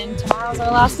 and then tomorrow's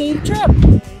our last day of the trip.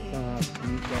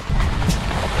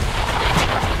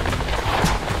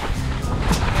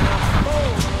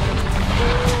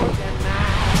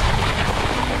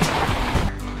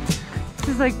 This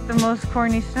is like the most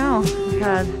corny snow we've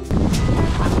had.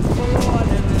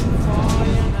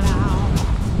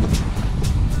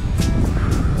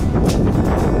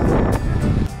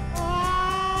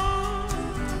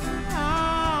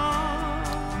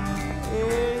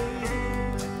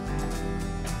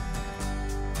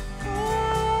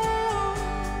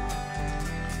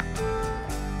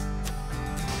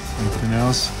 Anything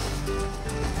else?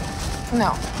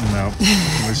 No. No.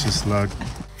 Wish us luck.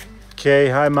 Okay,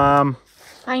 hi Mom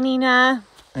Hi, Nina.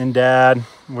 and Dad.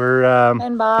 We're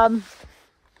And Bob.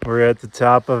 we're at the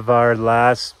top of our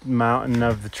last mountain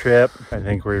of the trip. I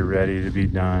think we're ready to be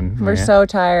done. We're so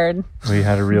tired. We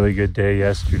had a really good day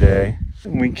yesterday.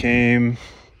 We came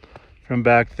from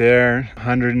back there,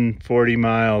 140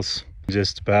 miles,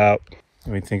 just about.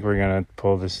 We think we're gonna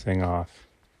pull this thing off.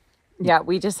 Yeah,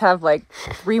 we just have like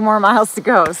 3 more miles to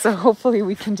go, so hopefully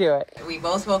we can do it. We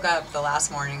both woke up the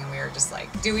last morning and we were just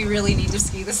like, do we really need to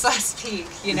ski this last peak?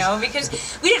 You know, because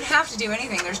we didn't have to do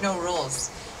anything. There's no rules.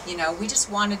 You know, we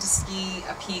just wanted to ski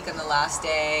a peak on the last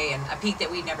day, and a peak that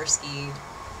we'd never skied.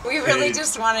 We really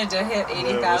just wanted to hit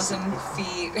 80,000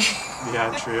 feet.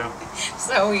 Yeah, true.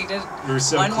 So we did We were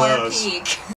so one close. more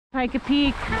peak. Pike a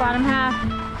peak, bottom half,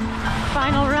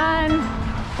 final run.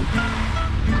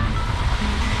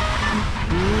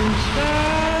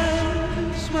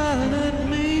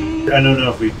 I don't know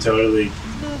if we totally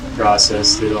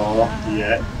processed it all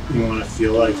yet. You want to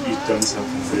feel like you've done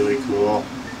something really cool.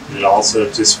 And it also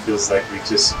just feels like we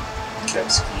just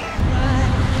kept skiing.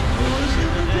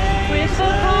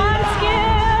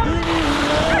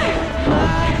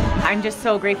 I'm just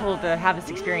so grateful to have this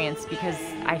experience because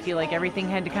I feel like everything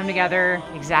had to come together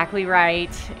exactly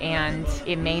right, and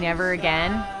it may never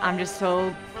again. I'm just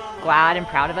so glad and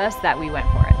proud of us that we went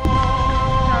for it.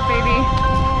 Oh, baby.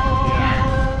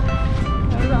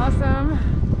 That was awesome.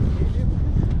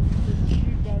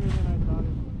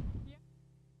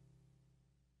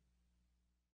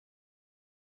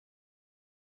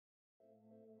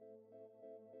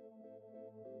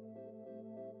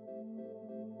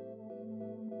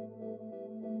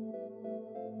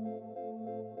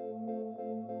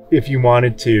 If you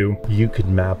wanted to, you could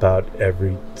map out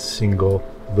every single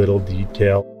little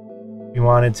detail. If you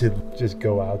wanted to just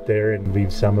go out there and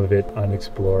leave some of it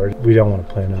unexplored, we don't want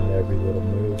to plan out every little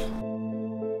move.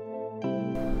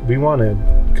 We want to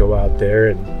go out there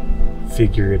and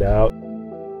figure it out.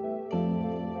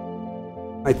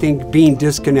 I think being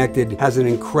disconnected has an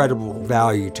incredible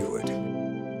value to it.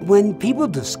 When people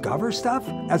discover stuff,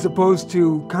 as opposed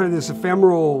to kind of this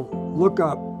ephemeral look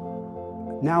up,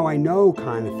 now I know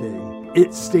kind of thing,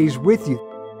 it stays with you.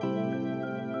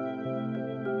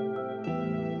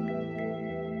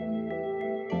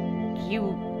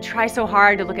 You try so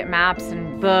hard to look at maps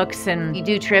and books, and you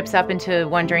do trips up into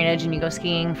one drainage and you go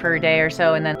skiing for a day or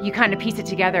so, and then you kind of piece it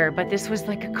together. But this was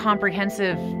like a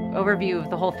comprehensive overview of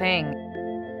the whole thing.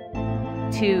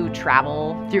 To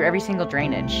travel through every single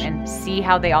drainage and see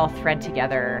how they all thread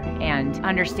together and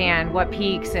understand what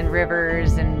peaks and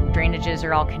rivers and drainages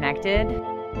are all connected.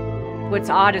 What's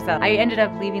odd is that I ended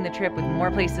up leaving the trip with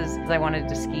more places I wanted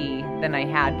to ski than I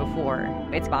had before.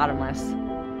 It's bottomless.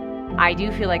 I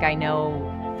do feel like I know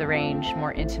the range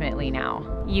more intimately now.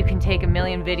 You can take a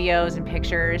million videos and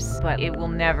pictures, but it will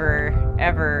never,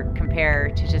 ever compare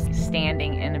to just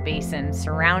standing in a basin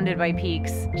surrounded by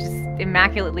peaks, just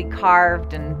immaculately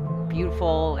carved and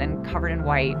beautiful and covered in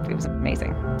white. It was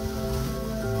amazing.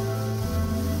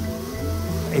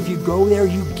 If you go there,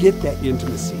 you get that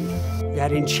intimacy,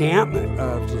 that enchantment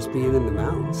of just being in the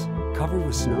mountains, covered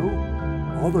with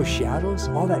snow, all those shadows,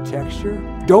 all that texture.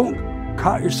 Don't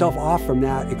cut yourself off from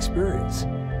that experience.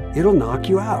 It'll knock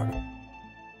you out.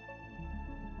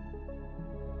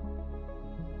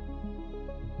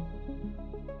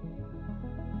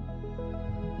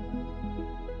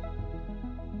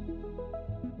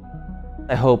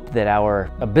 I hope that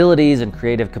our abilities and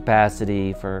creative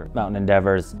capacity for mountain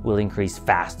endeavors will increase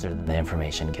faster than the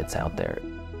information gets out there.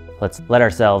 Let's let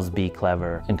ourselves be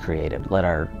clever and creative. Let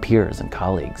our peers and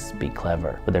colleagues be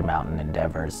clever with their mountain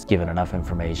endeavors, given enough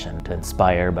information to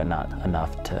inspire, but not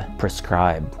enough to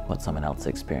prescribe what someone else's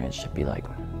experience should be like.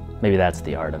 Maybe that's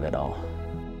the art of it all.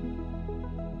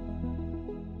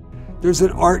 There's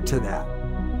an art to that.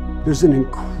 There's an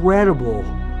incredible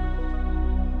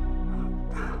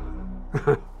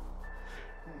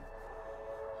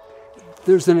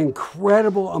there's an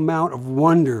incredible amount of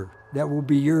wonder that will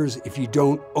be yours if you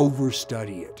don't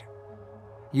overstudy it.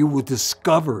 You will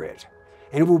discover it.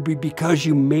 And it will be because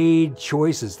you made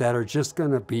choices that are just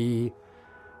gonna be,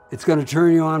 it's gonna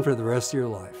turn you on for the rest of your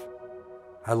life.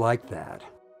 I like that.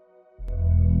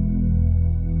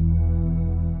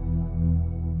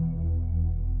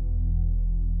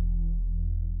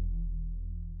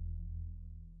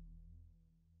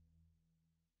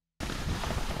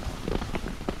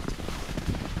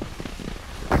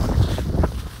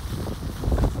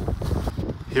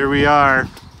 Here we are.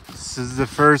 This is the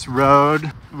first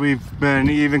road we've been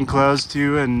even close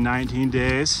to in 19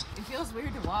 days. It feels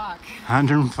weird to walk.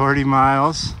 140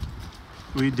 miles.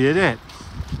 We did it.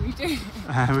 We did.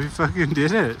 We fucking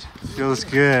did it. Feels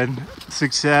good.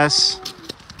 Success.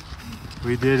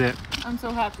 We did it. I'm so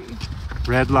happy.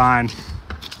 Redline.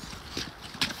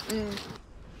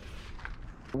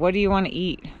 What do you want to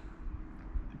eat?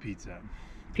 Pizza.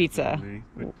 Pizza. Probably.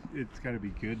 But it's got to be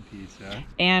good pizza.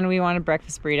 And we want a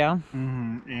breakfast burrito.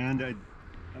 And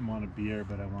want a beer,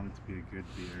 but I want it to be a good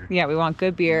beer. Yeah, we want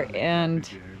good beer and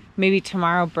maybe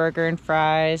tomorrow burger and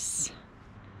fries.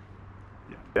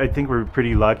 I think we're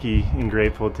pretty lucky and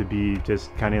grateful to be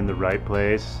just kind of in the right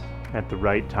place at the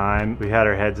right time. We had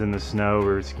our heads in the snow. We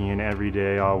were skiing every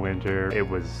day all winter. It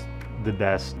was the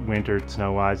best winter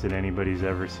snow-wise that anybody's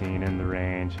ever seen in the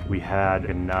range. We had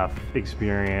enough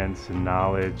experience and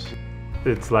knowledge.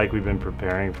 It's like we've been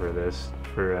preparing for this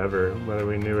forever, whether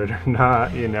we knew it or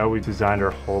not. You know, we designed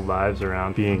our whole lives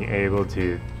around being able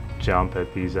to jump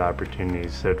at these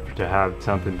opportunities. So to have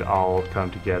something to all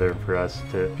come together for us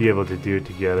to be able to do it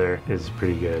together is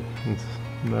pretty good. It's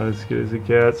not as good as it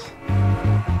gets.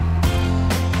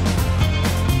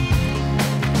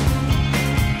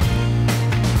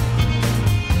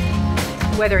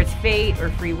 Whether it's fate or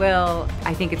free will,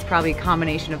 I think it's probably a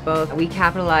combination of both. We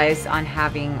capitalized on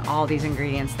having all these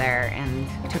ingredients there and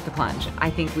took the plunge.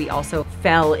 I think we also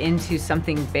fell into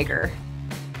something bigger.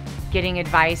 Getting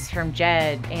advice from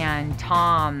Jed and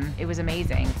Tom, it was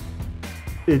amazing.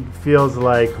 It feels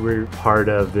like we're part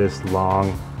of this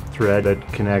long thread that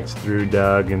connects through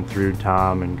Doug and through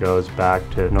Tom and goes back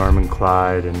to Norman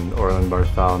Clyde and Orland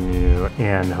Bartholomew,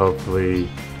 and hopefully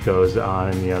goes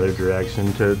on in the other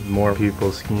direction to more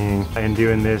people skiing and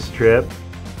doing this trip.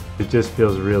 It just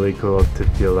feels really cool to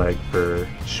feel like for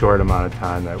a short amount of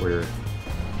time that we're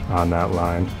on that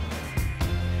line.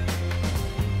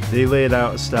 They laid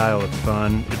out a style of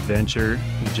fun, adventure,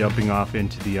 and jumping off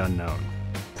into the unknown.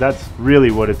 That's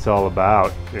really what it's all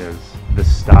about, is the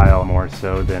style more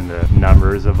so than the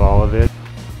numbers of all of it.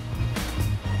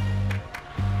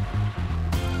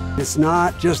 It's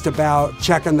not just about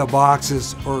checking the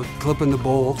boxes or clipping the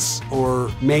bolts or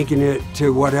making it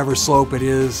to whatever slope it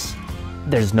is.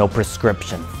 There's no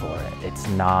prescription for it. It's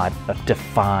not a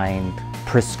defined,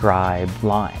 prescribed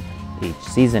line. Each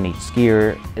season, each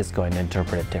skier is going to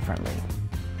interpret it differently.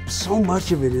 So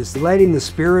much of it is letting the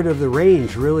spirit of the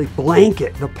range really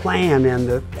blanket the plan and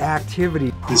the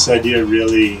activity. This idea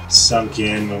really sunk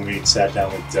in when we sat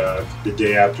down with Doug the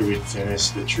day after we'd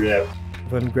finished the trip.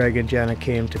 When Greg and Jenna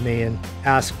came to me and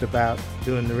asked about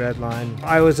doing the Redline,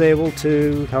 I was able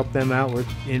to help them out with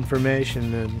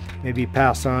information and maybe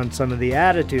pass on some of the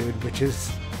attitude, which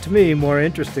is, to me, more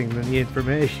interesting than the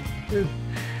information.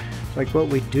 Like what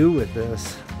we do with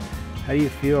this. How do you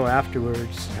feel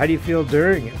afterwards? How do you feel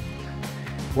during it?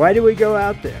 Why do we go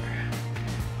out there?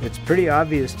 It's pretty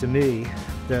obvious to me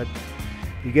that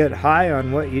you get high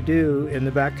on what you do in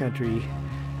the backcountry.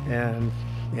 And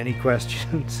any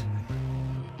questions?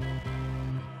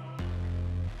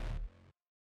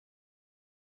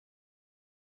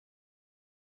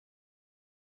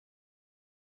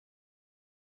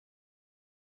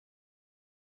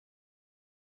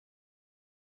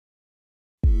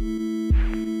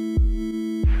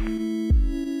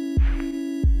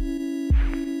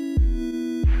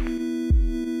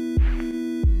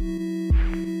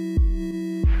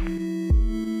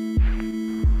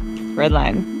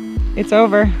 Redline. It's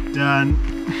over. Done.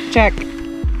 Check.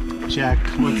 Check.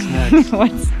 What's next?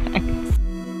 What's next?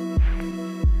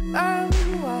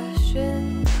 I'm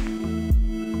washing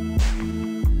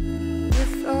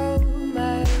with all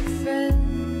my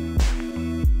friends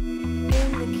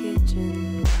in the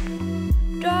kitchen,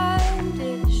 drying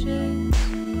dishes,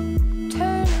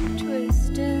 turning,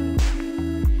 twisting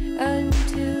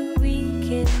until we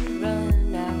can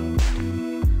run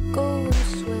out, go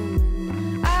swimming.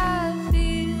 I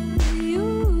feel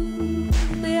you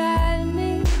behind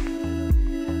me,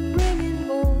 ringing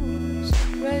balls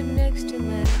right next to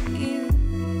me.